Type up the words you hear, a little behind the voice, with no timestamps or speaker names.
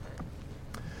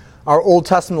Our Old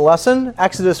Testament lesson,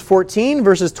 Exodus 14,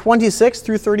 verses 26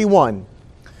 through 31.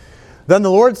 Then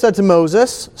the Lord said to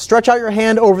Moses, "Stretch out your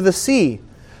hand over the sea,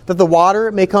 that the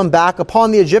water may come back upon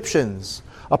the Egyptians,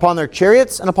 upon their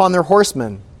chariots and upon their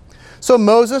horsemen." So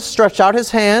Moses stretched out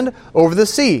his hand over the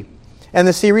sea, and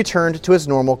the sea returned to its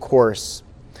normal course,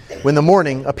 when the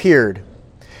morning appeared.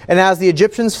 And as the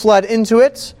Egyptians fled into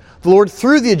it, the Lord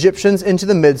threw the Egyptians into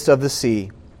the midst of the sea.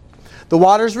 The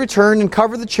waters returned and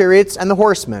covered the chariots and the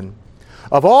horsemen.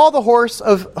 Of all the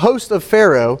host of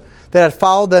Pharaoh that had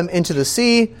followed them into the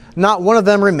sea, not one of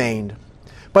them remained.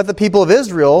 But the people of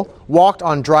Israel walked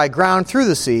on dry ground through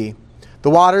the sea, the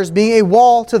waters being a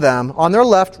wall to them on their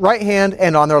right hand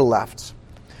and on their left.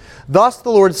 Thus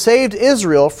the Lord saved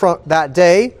Israel from that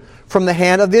day from the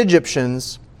hand of the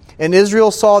Egyptians, and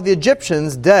Israel saw the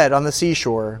Egyptians dead on the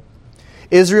seashore.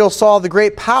 Israel saw the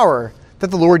great power that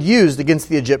the Lord used against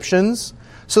the Egyptians,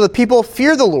 so the people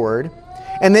feared the Lord,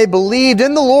 and they believed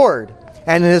in the Lord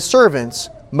and in his servants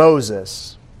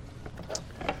Moses.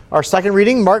 Our second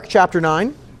reading, Mark chapter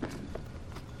 9.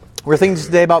 We're thinking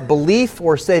today about belief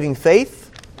or saving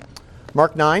faith.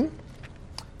 Mark 9,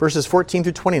 verses 14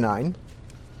 through 29.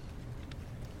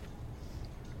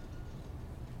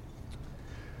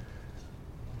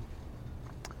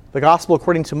 The Gospel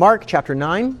according to Mark chapter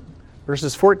 9,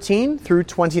 verses 14 through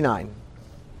 29.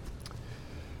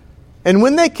 And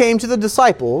when they came to the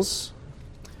disciples,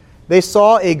 they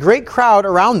saw a great crowd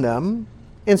around them,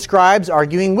 and scribes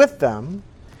arguing with them.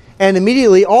 And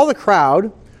immediately all the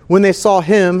crowd, when they saw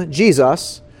him,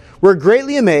 Jesus, were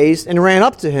greatly amazed and ran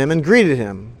up to him and greeted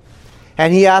him.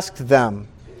 And he asked them,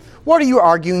 "What are you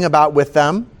arguing about with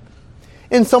them?"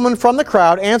 And someone from the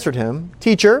crowd answered him,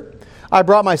 "Teacher, I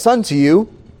brought my son to you,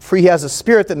 for he has a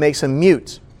spirit that makes him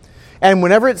mute. And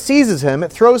whenever it seizes him,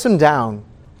 it throws him down.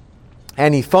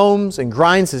 And he foams and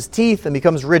grinds his teeth and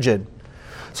becomes rigid.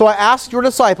 So I asked your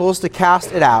disciples to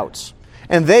cast it out,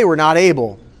 and they were not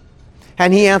able."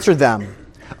 And he answered them,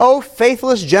 "O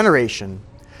faithless generation,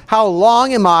 how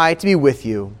long am I to be with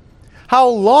you? How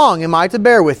long am I to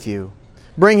bear with you?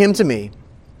 Bring him to me."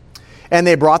 And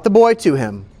they brought the boy to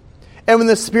him. And when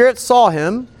the spirit saw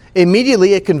him,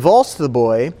 immediately it convulsed the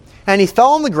boy, and he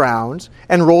fell on the ground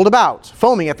and rolled about,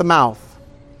 foaming at the mouth.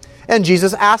 And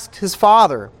Jesus asked his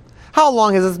father, "How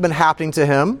long has this been happening to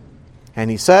him?" And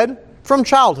he said, "From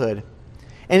childhood.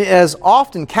 And it has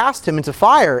often cast him into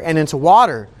fire and into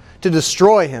water to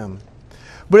destroy him.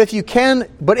 But if you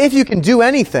can do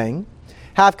anything,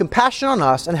 have compassion on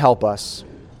us and help us."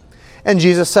 And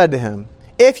Jesus said to him,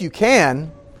 "If you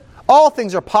can, all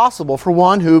things are possible for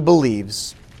one who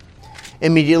believes."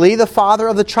 Immediately the father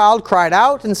of the child cried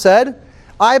out and said,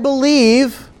 "I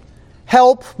believe,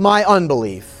 help my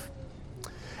unbelief."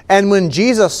 And when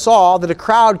Jesus saw that a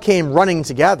crowd came running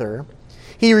together,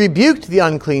 he rebuked the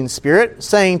unclean spirit,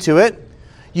 saying to it,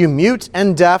 "You mute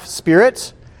and deaf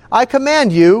spirit, I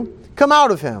command you, come out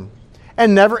of him,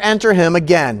 and never enter him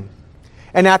again."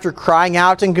 And after crying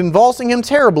out and convulsing him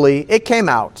terribly, it came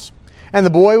out. And the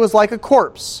boy was like a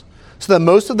corpse, so that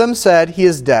most of them said, "He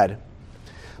is dead."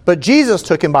 But Jesus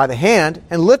took him by the hand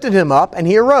and lifted him up, and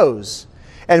he arose.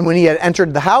 And when he had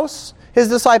entered the house, his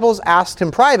disciples asked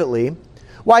him privately,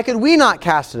 "Why could we not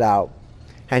cast it out?"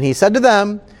 And he said to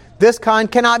them, "This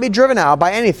kind cannot be driven out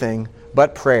by anything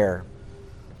but prayer."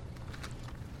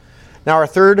 Now our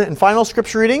third and final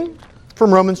scripture reading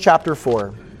from Romans chapter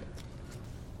 4.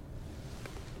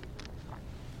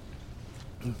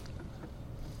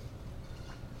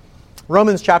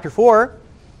 Romans chapter 4,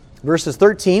 verses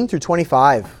 13 through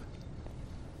 25.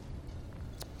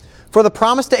 For the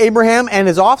promise to Abraham and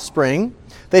his offspring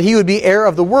that he would be heir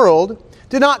of the world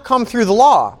did not come through the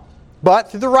law,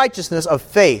 but through the righteousness of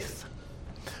faith.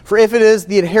 For if it is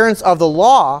the adherents of the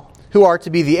law who are to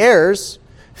be the heirs,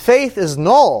 faith is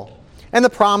null, and the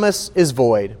promise is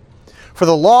void. For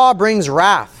the law brings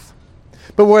wrath.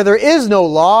 But where there is no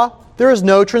law, there is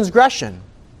no transgression.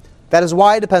 That is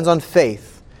why it depends on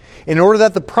faith, in order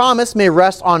that the promise may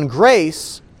rest on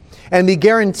grace and be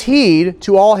guaranteed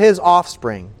to all his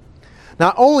offspring,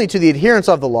 not only to the adherents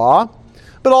of the law,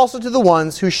 but also to the one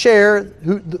who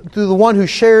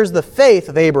shares the faith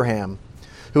of Abraham,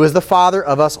 who is the father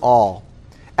of us all.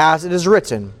 As it is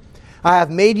written, "I have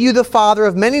made you the father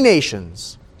of many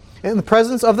nations," in the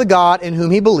presence of the God in whom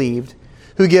he believed,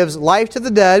 who gives life to the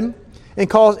dead and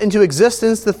calls into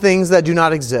existence the things that do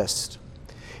not exist.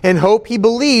 In hope he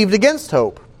believed against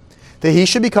hope, that he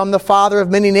should become the father of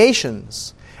many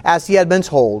nations, as he had been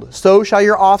told, "So shall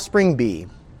your offspring be."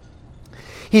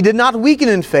 He did not weaken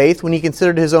in faith when he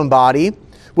considered his own body,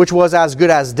 which was as good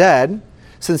as dead,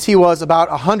 since he was about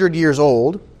 100 years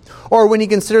old, or when he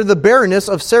considered the barrenness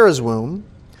of Sarah's womb,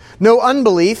 No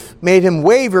unbelief made him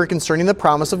waver concerning the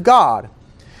promise of God,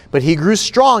 but he grew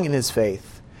strong in his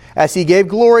faith, as he gave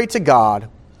glory to God,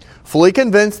 fully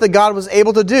convinced that God was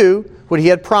able to do what he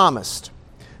had promised.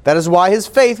 That is why his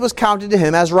faith was counted to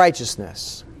him as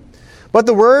righteousness. But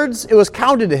the words "it was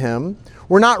counted to him"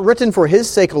 were not written for his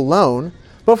sake alone,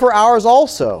 but for ours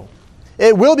also.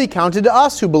 It will be counted to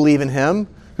us who believe in him,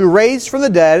 who raised from the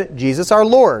dead Jesus our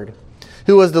Lord,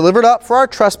 who was delivered up for our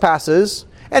trespasses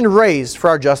and raised for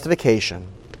our justification.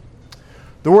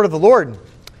 The word of the Lord.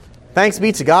 Thanks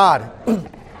be to God.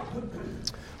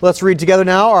 Let's read together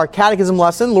now our catechism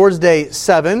lesson, Lord's Day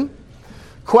 7.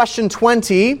 Question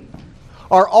 20.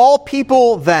 Are all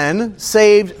people then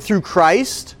saved through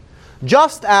Christ,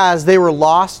 just as they were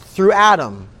lost through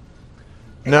Adam?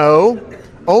 No,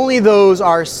 only those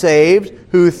are saved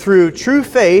who through true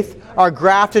faith are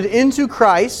grafted into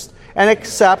Christ and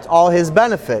accept all his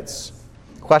benefits.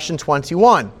 Question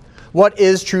 21. What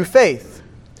is true faith?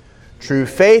 True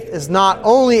faith is not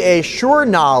only a sure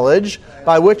knowledge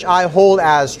by which I hold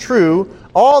as true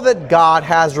all that God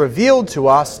has revealed to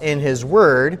us in his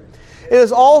word, it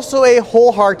is also a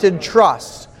wholehearted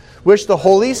trust, which the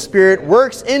Holy Spirit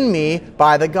works in me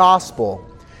by the gospel,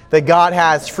 that God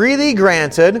has freely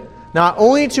granted, not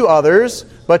only to others,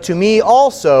 but to me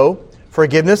also,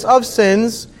 forgiveness of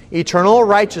sins, eternal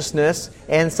righteousness,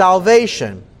 and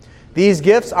salvation. These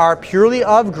gifts are purely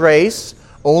of grace,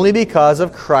 only because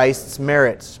of Christ's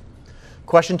merits.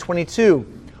 Question 22.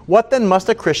 What then must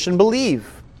a Christian believe?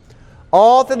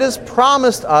 All that is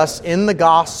promised us in the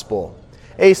gospel,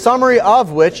 a summary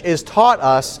of which is taught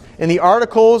us in the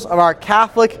articles of our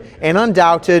Catholic and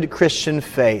undoubted Christian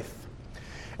faith.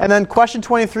 And then question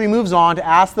 23 moves on to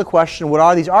ask the question, what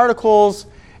are these articles?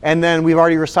 And then we've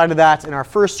already recited that in our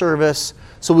first service,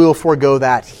 so we will forego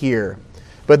that here.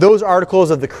 But those articles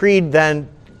of the Creed then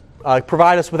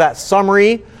provide us with that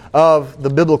summary of the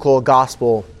biblical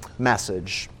gospel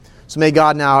message. So may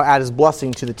God now add his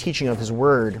blessing to the teaching of his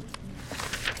word.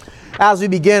 As we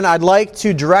begin, I'd like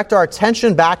to direct our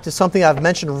attention back to something I've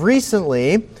mentioned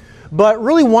recently, but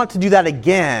really want to do that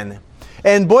again.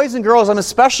 And boys and girls, I'm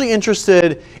especially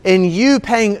interested in you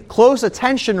paying close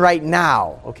attention right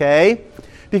now, okay?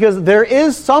 Because there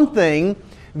is something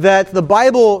that the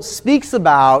Bible speaks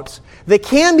about that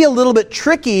can be a little bit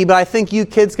tricky, but I think you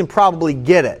kids can probably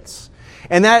get it.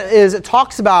 And that is, it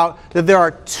talks about that there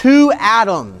are two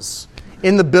Adams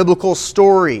in the biblical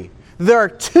story. There are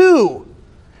two.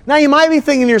 Now you might be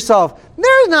thinking to yourself,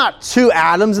 there's not two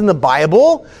Adams in the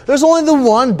Bible. There's only the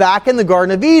one back in the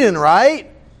Garden of Eden,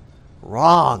 right?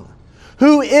 Wrong.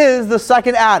 Who is the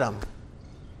second Adam?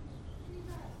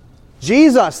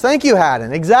 Jesus. Thank you,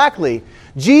 Haddon. Exactly.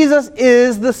 Jesus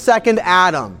is the second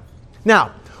Adam.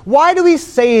 Now, why do we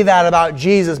say that about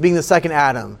Jesus being the second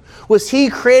Adam? Was he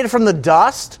created from the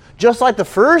dust, just like the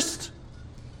first?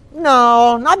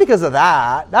 No, not because of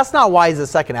that. That's not why he's the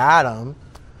second Adam.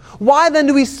 Why then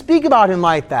do we speak about him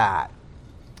like that?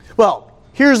 Well,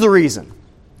 here's the reason.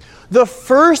 The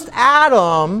first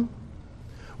Adam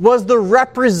was the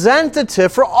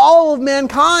representative for all of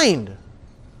mankind.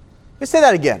 Let me say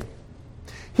that again.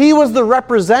 He was the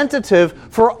representative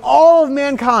for all of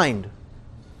mankind.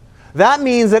 That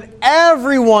means that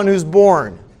everyone who's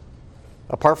born,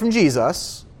 apart from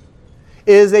Jesus,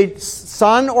 is a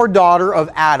son or daughter of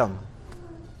Adam.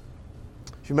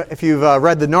 If you've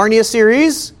read the Narnia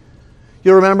series,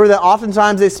 you'll remember that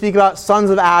oftentimes they speak about sons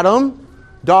of Adam,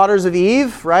 daughters of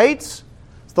Eve, right?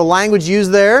 It's the language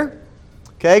used there.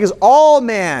 Okay, because all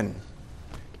man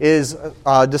is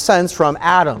descends from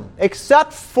Adam,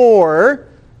 except for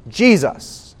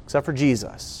Jesus. Except for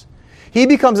Jesus. He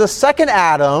becomes a second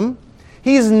Adam.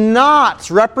 He's not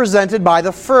represented by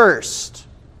the first.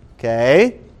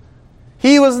 Okay?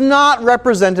 He was not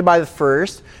represented by the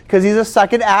first because he's a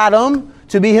second Adam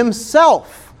to be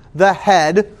himself the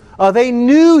head of a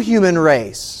new human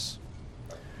race.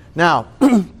 Now,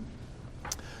 a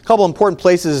couple important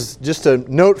places just to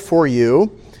note for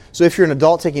you. So if you're an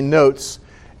adult taking notes,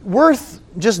 worth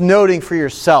just noting for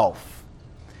yourself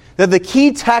that the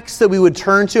key text that we would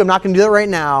turn to, I'm not going to do that right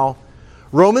now,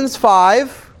 Romans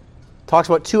 5 talks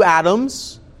about two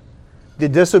Adams, the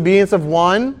disobedience of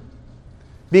one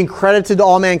being credited to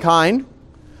all mankind,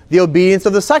 the obedience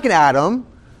of the second Adam,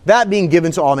 that being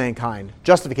given to all mankind.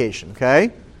 Justification,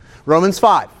 okay? Romans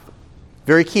 5,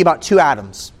 very key about two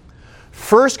Adams.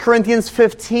 1 Corinthians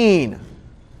 15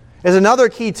 is another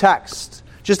key text,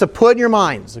 just to put in your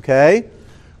minds, okay?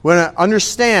 We're going to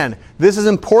understand this is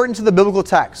important to the biblical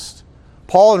text.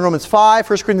 Paul in Romans 5,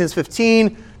 1 Corinthians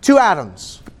 15, two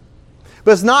Adams.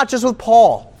 But it's not just with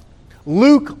Paul.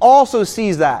 Luke also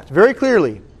sees that very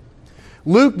clearly.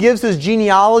 Luke gives his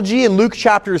genealogy in Luke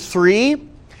chapter 3,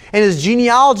 and his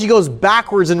genealogy goes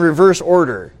backwards in reverse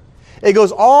order. It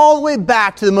goes all the way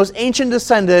back to the most ancient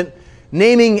descendant,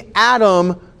 naming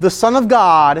Adam the Son of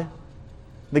God.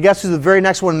 But guess who's the very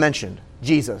next one mentioned?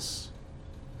 Jesus.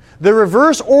 The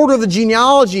reverse order of the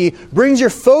genealogy brings your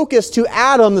focus to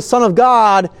Adam, the Son of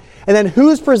God, and then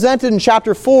who's presented in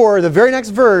chapter 4, the very next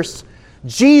verse?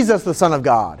 Jesus, the Son of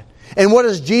God. And what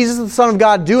does Jesus, the Son of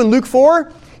God, do in Luke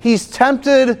 4? He's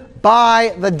tempted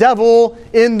by the devil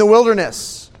in the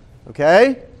wilderness.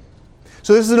 Okay?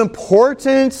 So this is an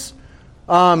important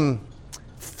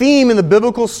theme in the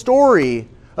biblical story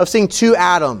of seeing two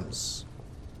Adams.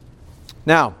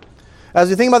 Now, as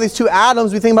we think about these two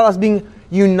Adams, we think about us being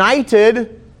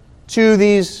united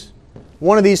to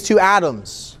one of these two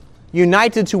Adams.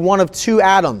 United to one of two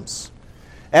Adams.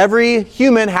 Every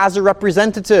human has a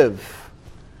representative.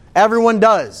 Everyone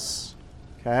does.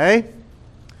 Okay?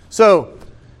 So,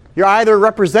 you're either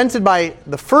represented by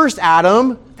the first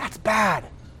Adam. That's bad.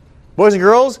 Boys and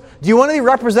girls, do you want to be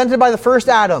represented by the first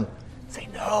Adam? Say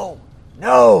no,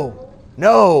 no,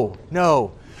 no,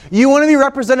 no. You want to be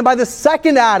represented by the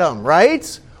second Adam,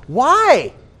 right?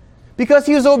 Why? Because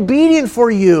he was obedient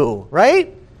for you,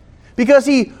 right? Because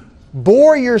he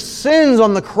bore your sins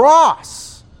on the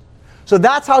cross. So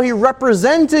that's how he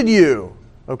represented you,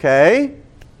 okay?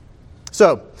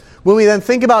 So, when we then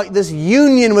think about this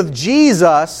union with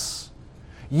Jesus,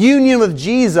 this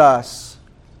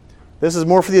is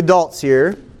more for the adults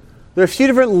here. There are a few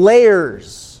different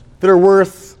layers that are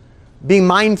worth being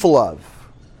mindful of.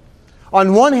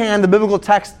 On one hand, the biblical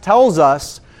text tells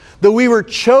us that we were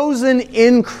chosen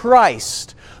in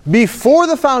Christ before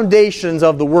the foundations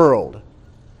of the world.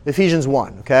 Ephesians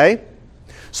 1, okay?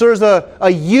 So there's a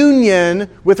union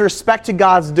with respect to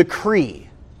God's decree.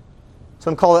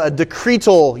 Some call it a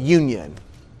decretal union.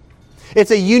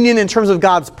 It's a union in terms of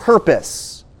God's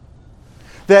purpose.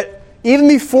 That even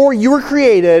before you were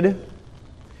created,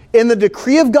 in the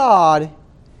decree of God,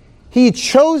 He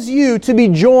chose you to be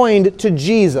joined to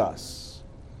Jesus.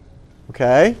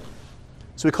 Okay?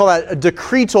 So we call that a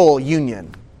decretal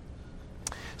union.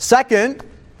 Second,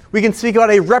 we can speak about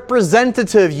a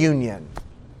representative union.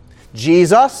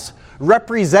 Jesus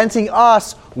representing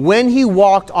us when He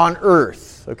walked on earth.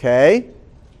 Okay?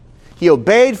 He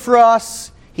obeyed for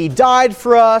us. He died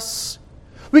for us.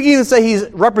 We can even say He's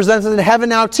represented in heaven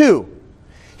now too.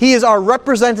 He is our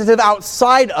representative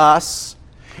outside us.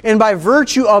 And by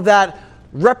virtue of that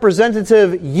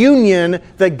representative union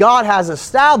that God has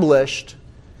established,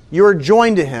 you are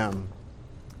joined to Him.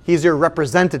 He's your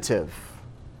representative.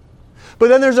 But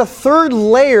then there's a third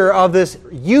layer of this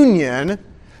union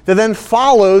that then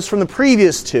follows from the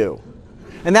previous two.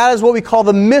 And that is what we call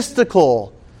the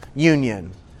mystical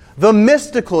union. The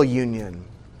mystical union.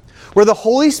 Where the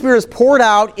Holy Spirit is poured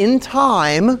out in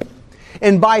time,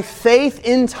 and by faith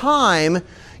in time,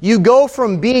 you go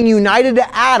from being united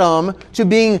to Adam to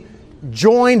being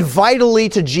joined vitally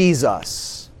to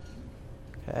Jesus.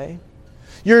 Okay?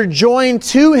 You're joined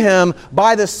to Him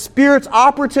by the Spirit's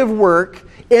operative work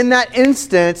in that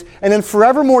instant, and then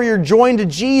forevermore you're joined to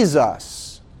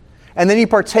Jesus. And then you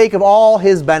partake of all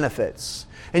His benefits.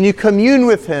 And you commune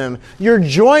with Him. You're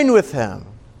joined with Him.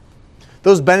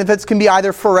 Those benefits can be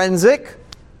either forensic,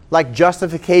 like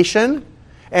justification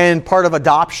and part of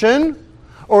adoption,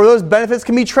 or those benefits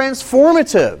can be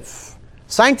transformative,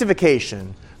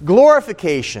 sanctification,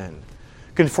 glorification,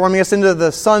 conforming us into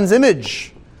the Son's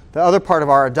image, the other part of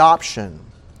our adoption.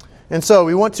 And so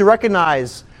we want to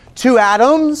recognize two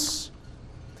Adams,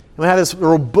 and we have this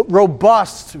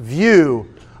robust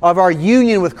view of our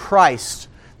union with Christ,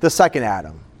 the second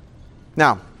Adam.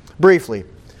 Now, briefly,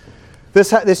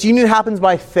 this union happens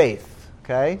by faith,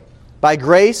 okay? By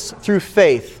grace through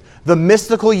faith, the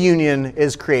mystical union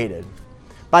is created.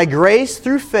 By grace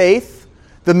through faith,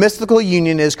 the mystical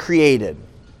union is created.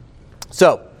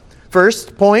 So,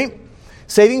 first point,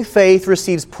 saving faith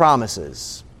receives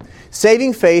promises.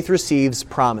 Saving faith receives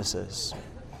promises.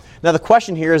 Now the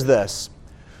question here is this: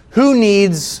 who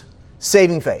needs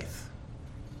saving faith?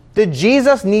 Did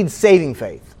Jesus need saving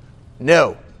faith?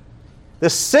 No. The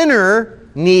sinner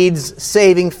needs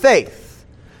saving faith.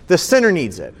 The sinner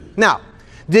needs it. Now,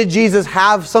 did Jesus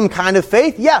have some kind of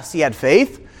faith? Yes, He had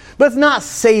faith, but it's not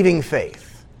saving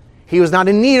faith. He was not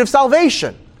in need of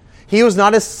salvation. He was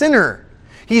not a sinner.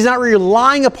 He's not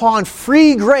relying upon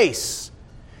free grace.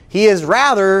 He is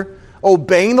rather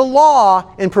obeying the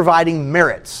law and providing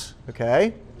merits.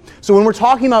 Okay? So when we're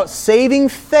talking about saving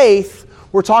faith,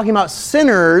 we're talking about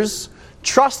sinners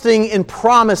trusting in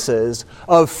promises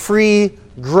of free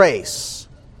grace.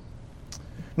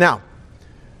 Now,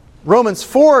 Romans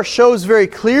 4 shows very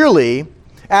clearly,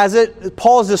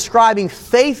 Paul is describing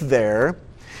faith there,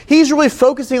 he's really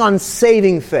focusing on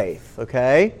saving faith,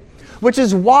 okay? Which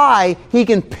is why he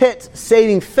can pit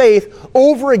saving faith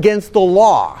over against the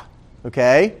law,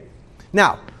 okay?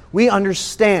 Now, we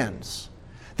understand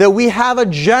that we have a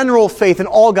general faith in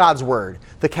all God's Word.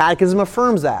 The Catechism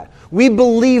affirms that. We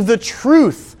believe the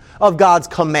truth of God's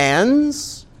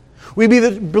commands. We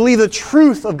believe the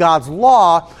truth of God's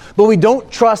law, but we don't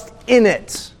trust in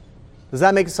it. Does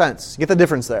that make sense? You get the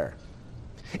difference there?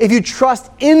 If you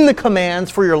trust in the commands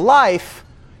for your life,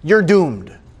 you're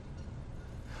doomed.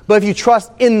 But if you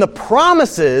trust in the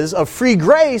promises of free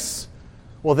grace,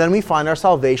 well, then we find our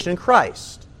salvation in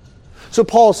Christ. So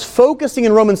Paul's focusing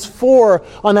in Romans 4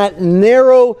 on that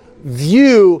narrow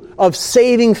view of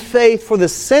saving faith for the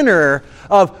sinner,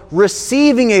 of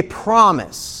receiving a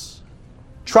promise,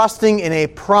 trusting in a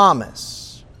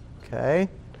promise. Okay?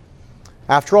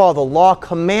 After all, the law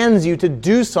commands you to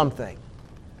do something.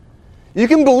 You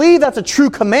can believe that's a true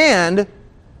command.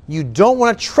 You don't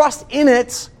want to trust in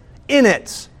it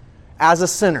as a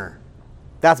sinner.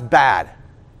 That's bad.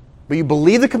 But you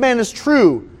believe the command is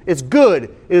true. It's good.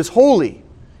 It is holy.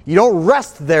 You don't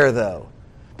rest there, though,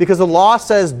 because the law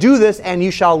says, do this and you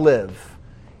shall live.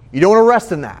 You don't want to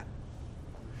rest in that.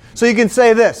 So you can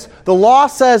say this. The law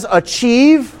says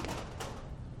achieve.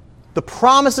 The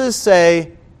promises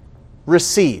say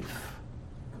receive.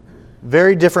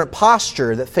 Very different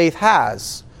posture that faith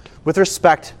has with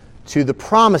respect to the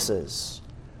promises.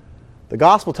 The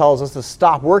gospel tells us to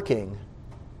stop working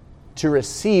to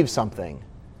receive something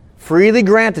freely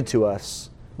granted to us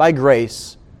by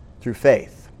grace through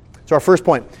faith. So our first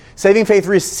point, saving faith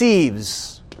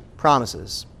receives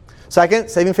promises. Second,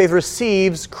 saving faith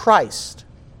receives Christ.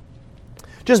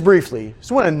 Just briefly,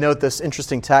 just want to note this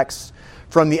interesting text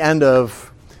from the end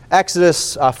of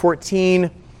Exodus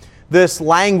 14. This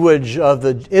language of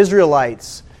the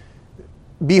Israelites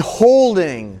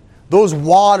beholding those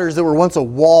waters that were once a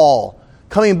wall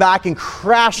coming back and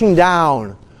crashing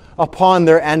down upon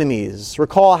their enemies.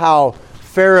 Recall how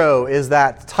Pharaoh is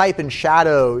that type and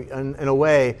shadow in a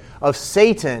way of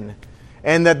Satan,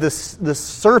 and that the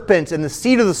serpent and the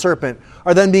seed of the serpent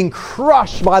are then being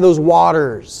crushed by those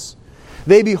waters.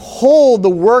 They behold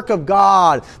the work of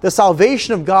God, the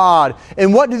salvation of God.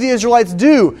 And what do the Israelites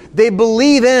do? They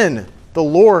believe in the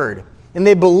Lord, and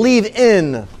they believe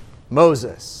in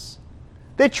Moses.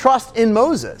 They trust in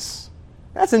Moses.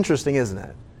 That's interesting, isn't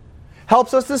it?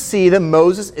 Helps us to see that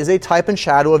Moses is a type and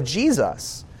shadow of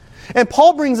Jesus. And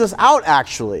Paul brings this out,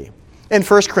 actually, in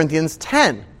 1 Corinthians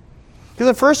 10. Because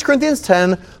in 1 Corinthians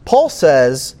 10, Paul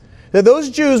says that those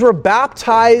Jews were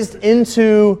baptized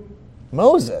into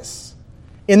Moses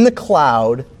in the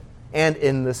cloud and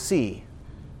in the sea.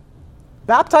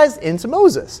 Baptized into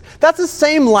Moses. That's the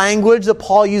same language that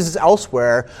Paul uses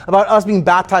elsewhere about us being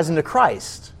baptized into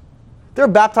Christ. They're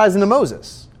baptized into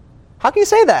Moses. How can you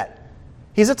say that?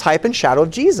 He's a type and shadow of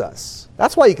Jesus.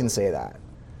 That's why you can say that.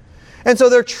 And so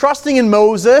they're trusting in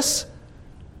Moses.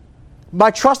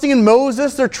 By trusting in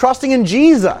Moses, they're trusting in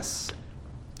Jesus.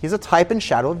 He's a type and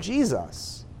shadow of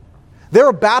Jesus. They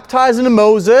were baptized into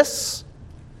Moses.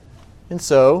 And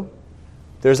so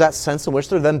there's that sense in which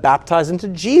they're then baptized into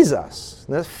Jesus.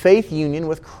 And that faith union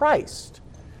with Christ.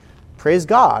 Praise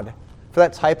God for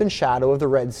that type and shadow of the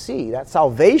Red Sea. That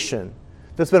salvation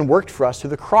that's been worked for us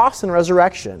through the cross and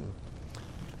resurrection.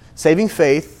 Saving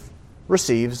faith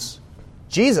receives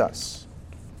Jesus.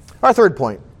 Our third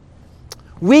point.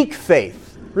 Weak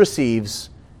faith receives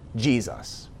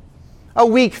Jesus. A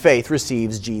weak faith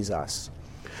receives Jesus.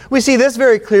 We see this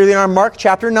very clearly in our Mark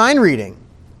chapter 9 reading.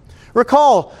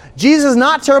 Recall, Jesus is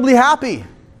not terribly happy.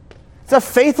 It's a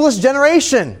faithless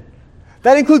generation.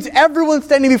 That includes everyone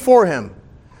standing before him.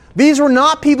 These were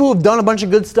not people who have done a bunch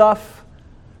of good stuff.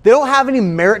 They don't have any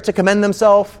merit to commend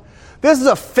themselves. This is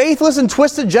a faithless and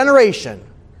twisted generation.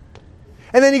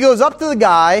 And then he goes up to the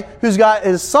guy who's got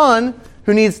his son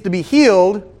who needs to be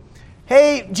healed.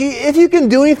 Hey, if you can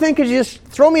do anything, could you just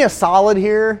throw me a solid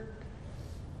here?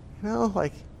 You know,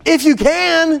 like, if you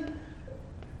can.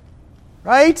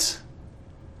 Right?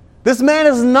 This man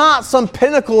is not some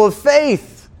pinnacle of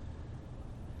faith.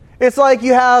 It's like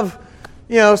you have,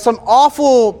 some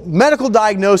awful medical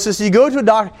diagnosis. You go to a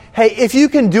doctor. Hey, if you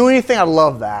can do anything, I'd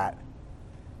love that.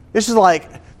 This is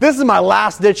my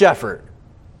last-ditch effort.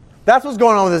 That's what's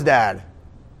going on with his dad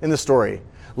in the story.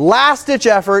 Last-ditch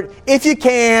effort. If you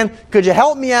can, could you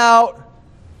help me out?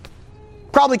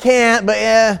 Probably can't, but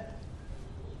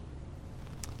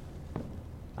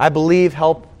I believe,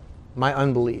 help my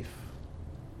unbelief.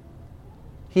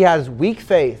 He has weak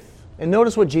faith. And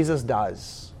notice what Jesus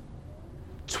does.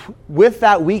 with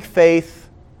that weak faith,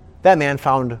 that man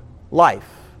found life.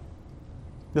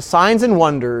 The signs and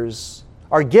wonders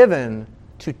are given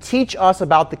to teach us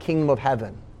about the kingdom of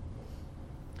heaven.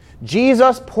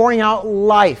 Jesus pouring out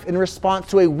life in response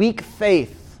to a weak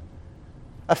faith,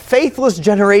 a faithless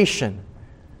generation,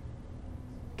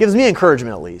 gives me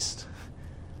encouragement at least.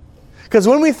 Because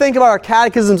when we think about our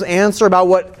catechism's answer about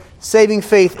what saving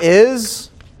faith is,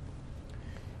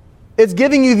 it's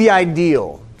giving you the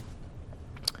ideal,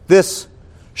 this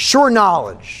sure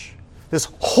knowledge, this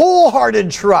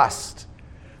wholehearted trust.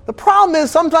 The problem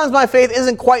is sometimes my faith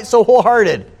isn't quite so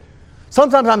wholehearted.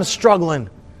 Sometimes I'm struggling.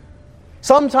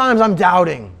 Sometimes I'm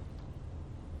doubting.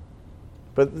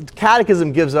 But the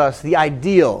Catechism gives us the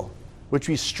ideal which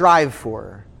we strive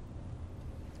for.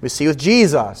 We see with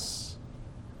Jesus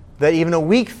that even a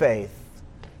weak faith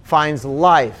finds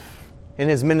life in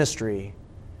his ministry,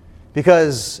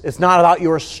 because it's not about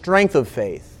your strength of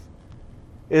faith.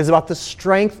 It is about the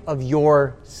strength of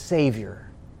your Savior.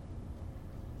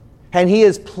 And he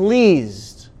is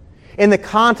pleased in the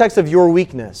context of your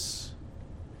weakness.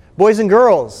 Boys and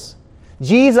girls,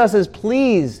 Jesus is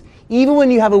pleased, even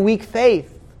when you have a weak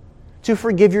faith, to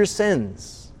forgive your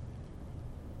sins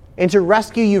and to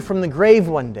rescue you from the grave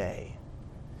one day.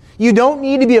 You don't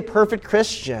need to be a perfect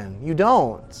Christian. You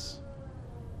don't.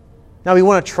 Now, we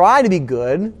want to try to be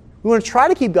good. We want to try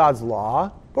to keep God's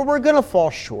law, but we're going to fall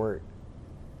short.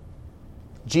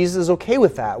 Jesus is okay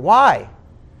with that. Why?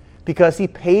 Because he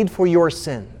paid for your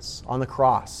sins on the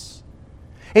cross.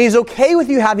 And he's okay with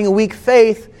you having a weak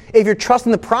faith if you're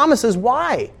trusting the promises.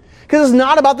 Why? Because it's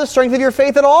not about the strength of your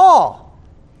faith at all.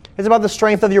 It's about the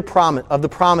strength of the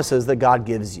promises that God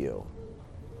gives you.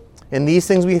 In these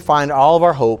things we find all of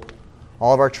our hope,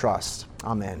 all of our trust.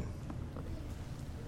 Amen.